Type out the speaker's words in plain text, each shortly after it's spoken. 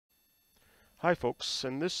Hi folks,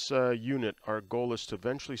 in this unit our goal is to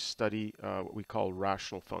eventually study what we call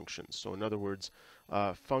rational functions. So in other words,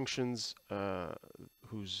 functions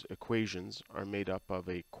whose equations are made up of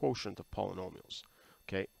a quotient of polynomials.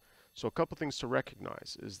 Okay, so a couple things to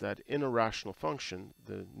recognize is that in a rational function,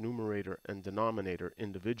 the numerator and denominator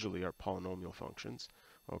individually are polynomial functions.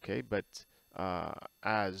 Okay, but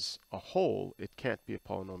as a whole, it can't be a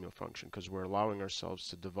polynomial function because we're allowing ourselves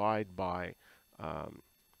to divide by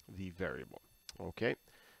the variable. Okay,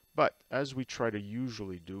 but as we try to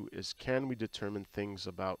usually do is can we determine things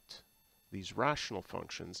about these rational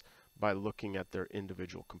functions by looking at their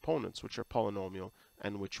individual components, which are polynomial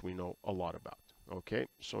and which we know a lot about. Okay,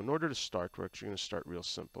 so in order to start, we're actually going to start real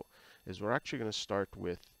simple, is we're actually going to start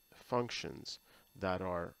with functions that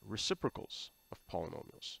are reciprocals of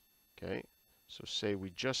polynomials. Okay, so say we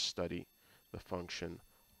just study the function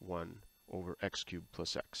 1 over x cubed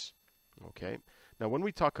plus x. Okay, now when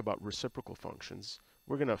we talk about reciprocal functions,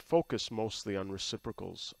 we're going to focus mostly on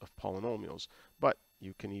reciprocals of polynomials, but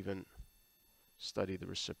you can even study the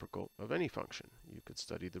reciprocal of any function. You could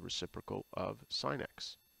study the reciprocal of sine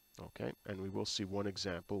x. Okay, and we will see one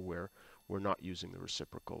example where we're not using the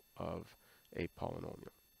reciprocal of a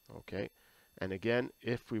polynomial. Okay, and again,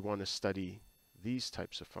 if we want to study these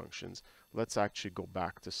types of functions, let's actually go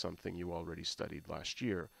back to something you already studied last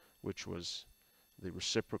year, which was the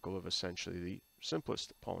reciprocal of essentially the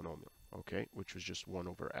simplest polynomial, okay, which was just 1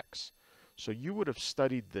 over x. So you would have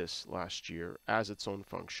studied this last year as its own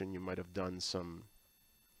function. You might have done some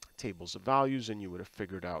tables of values and you would have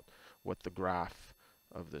figured out what the graph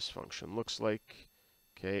of this function looks like,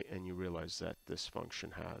 okay, and you realize that this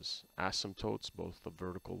function has asymptotes, both a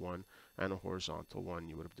vertical one and a horizontal one.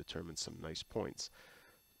 You would have determined some nice points.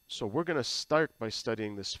 So we're going to start by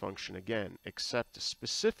studying this function again, except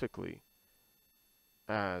specifically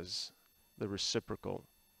as the reciprocal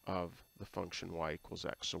of the function y equals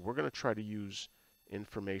x. So we're going to try to use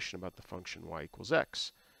information about the function y equals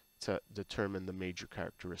x to determine the major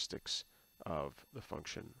characteristics of the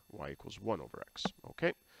function y equals 1 over x.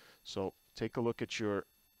 Okay, so take a look at your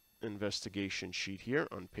investigation sheet here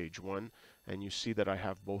on page 1, and you see that I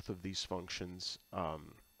have both of these functions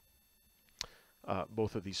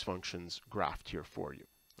graphed here for you.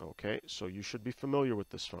 Okay, so you should be familiar with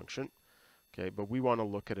this function. Okay, but we want to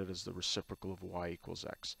look at it as the reciprocal of y equals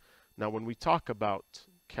x. Now, when we talk about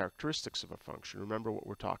characteristics of a function, remember what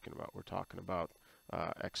we're talking about. We're talking about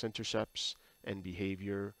x-intercepts and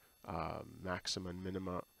behavior, maxima and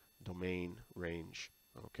minima, domain, range.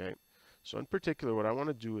 Okay, so in particular, what I want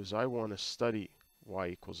to do is I want to study y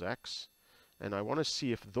equals x, and I want to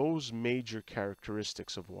see if those major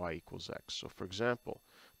characteristics of y equals x. So, for example,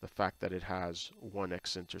 the fact that it has one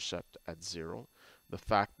x-intercept at 0, the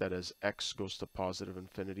fact that as x goes to positive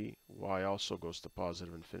infinity, y also goes to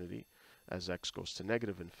positive infinity. As x goes to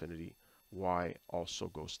negative infinity, y also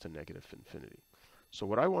goes to negative infinity. So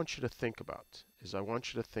what I want you to think about is I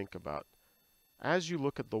want you to think about, as you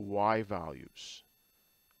look at the y values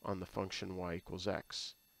on the function y equals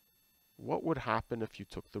x, what would happen if you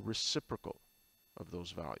took the reciprocal of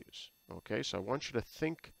those values? Okay, so I want you to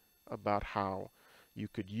think about how you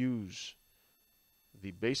could use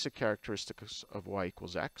the basic characteristics of y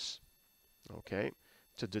equals x, okay,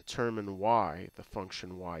 to determine why the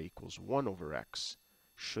function y equals 1 over x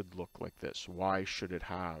should look like this. Why should it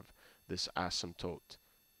have this asymptote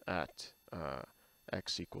at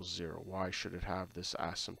x equals 0? Why should it have this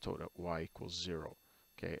asymptote at y equals 0?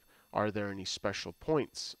 Okay, are there any special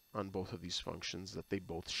points on both of these functions that they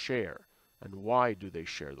both share? And why do they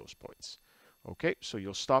share those points? Okay, so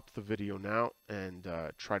you'll stop the video now and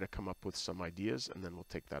try to come up with some ideas, and then we'll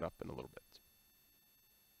take that up in a little bit.